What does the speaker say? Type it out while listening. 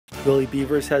Willie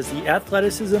Beavers has the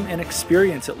athleticism and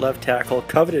experience at left tackle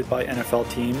coveted by NFL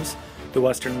teams. The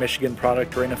Western Michigan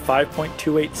product ran a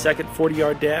 5.28 second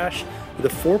 40-yard dash with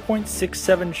a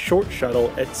 4.67 short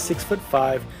shuttle at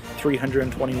 6'5",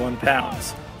 321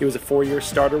 pounds. He was a 4-year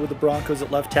starter with the Broncos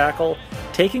at left tackle,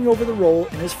 taking over the role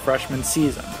in his freshman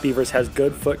season. Beavers has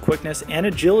good foot quickness and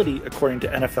agility according to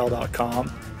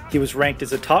NFL.com. He was ranked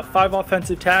as a top 5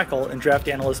 offensive tackle in draft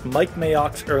analyst Mike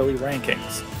Mayock's early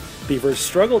rankings. Beavers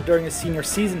struggled during his senior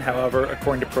season, however,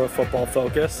 according to Pro Football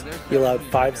Focus. He allowed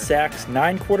 5 sacks,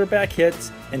 9 quarterback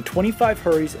hits, and 25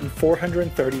 hurries and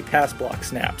 430 pass block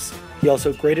snaps. He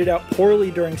also graded out poorly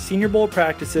during Senior Bowl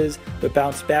practices, but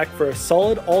bounced back for a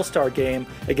solid All-Star game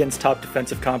against top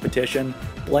defensive competition,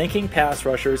 blanking pass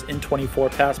rushers in 24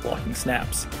 pass blocking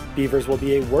snaps. Beavers will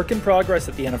be a work in progress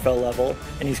at the NFL level,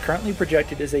 and he's currently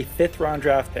projected as a 5th-round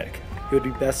draft pick. He would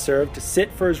be best served to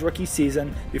sit for his rookie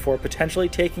season before potentially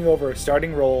taking over a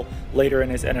starting role later in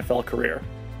his NFL career.